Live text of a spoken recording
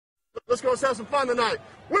Let's go. Let's have some fun tonight.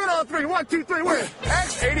 Win on 3. 1, 2, 3, win.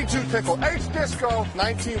 X, 82 pickle. H, disco.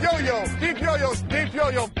 19, yo-yo. Deep yo-yo. Deep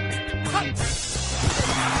yo-yo. Gotta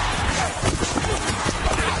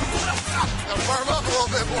firm up a little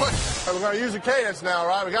bit, boy. Right, we're gonna use the cadence now,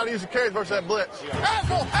 right? We gotta use the cadence versus that blitz.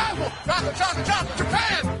 Apple, apple, chocolate, chocolate, chocolate,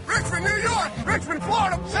 Japan, Richmond, New York, Richmond,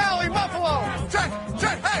 Florida, Sally, Buffalo. Check,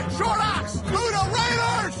 check, hey, short ox, Buddha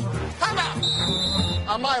Raiders. Time out.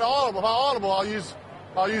 I might audible. If I audible, I'll use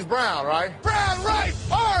brown, right? Brown, right,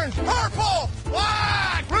 orange, purple,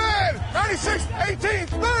 white, red, 96, 18,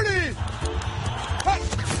 30.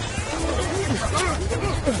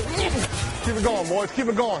 Keep it going, boys. Keep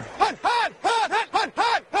it going. Hut, hut, hut, hut, hut,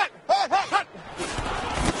 hut, hut, hut, hut, hut.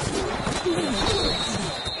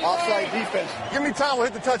 Offside defense. Give me time. We'll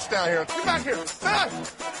hit the touchdown here. Get back here.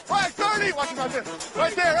 Right, 30. Watch him out there.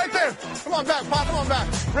 Right there, right there. Come on back, Pop. Come on back.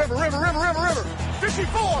 River, river, river, river, river.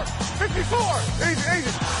 54. 54. Easy,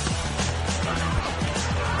 easy.